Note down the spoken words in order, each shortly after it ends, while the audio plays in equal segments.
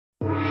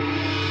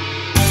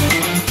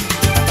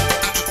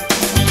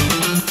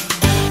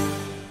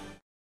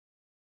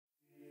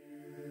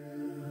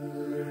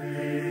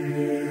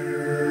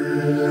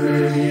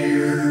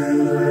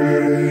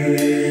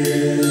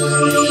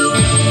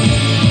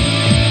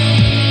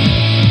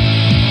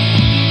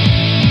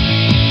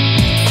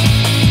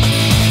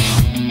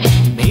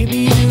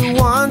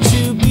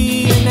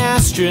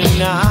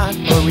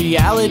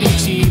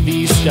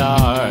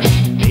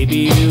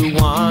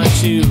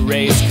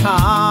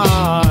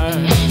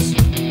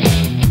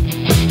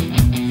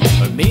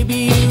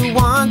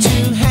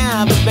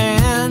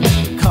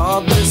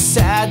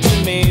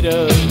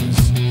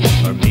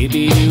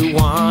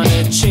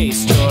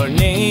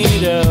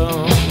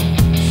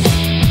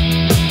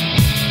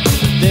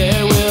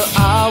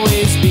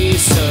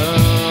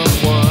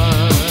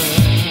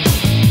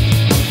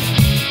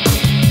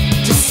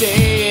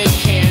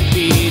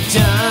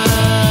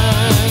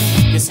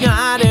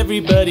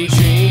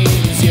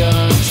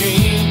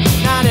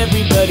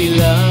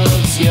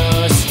loves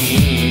your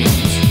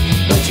schemes,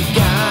 but you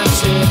got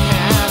to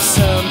have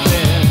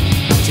something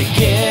to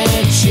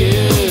get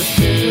you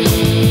through.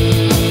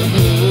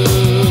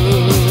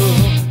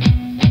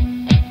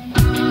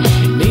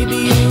 And maybe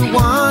you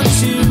want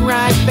to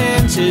write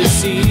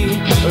fantasy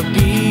or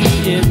be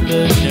in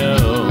the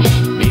know.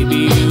 Maybe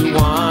you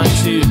want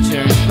to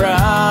turn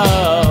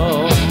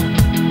pro,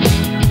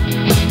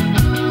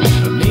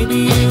 or maybe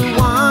you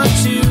want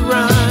to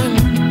run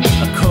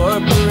a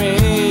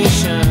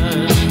corporation,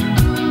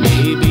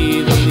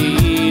 maybe the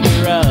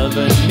leader of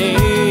a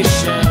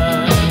nation.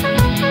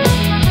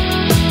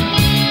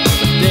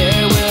 But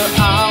there will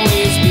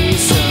always be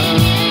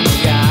some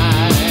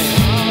guy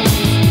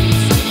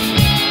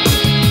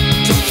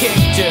to kick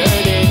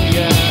dirt in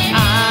your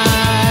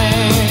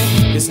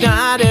eye. 'Cause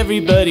not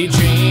everybody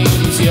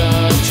dreams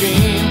your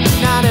dream,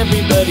 not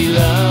everybody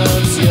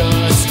loves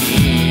your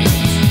schemes,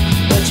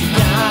 but you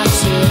got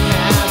to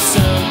have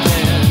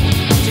something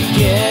to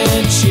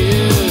get you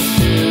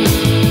through.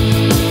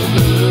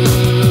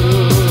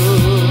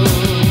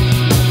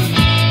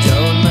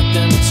 Don't let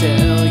them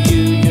tell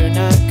you you're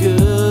not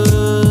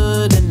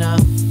good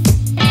enough,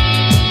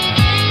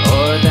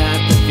 or that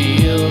the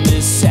field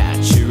is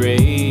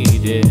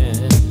saturated.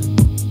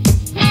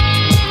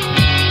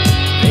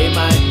 They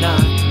might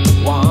not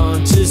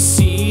want to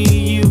see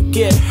you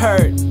get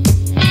hurt,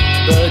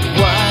 but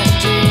what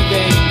do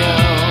they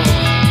know?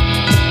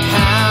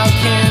 How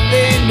can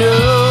they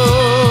know?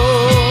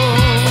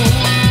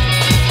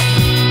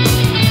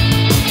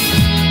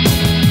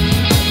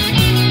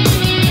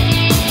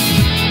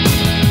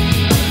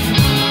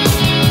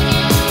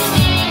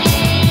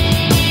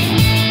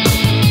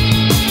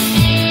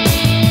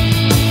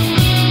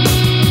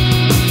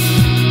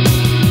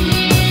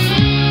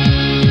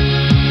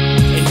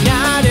 And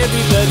not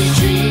everybody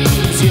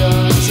dreams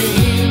your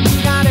dream,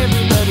 not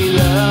everybody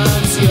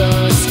loves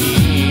your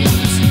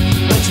schemes,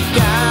 but you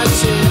got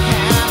to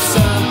have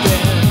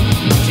something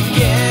to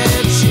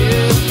get you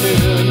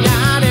through.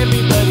 Not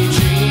everybody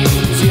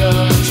dreams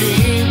your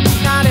dream,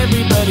 not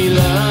everybody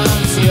loves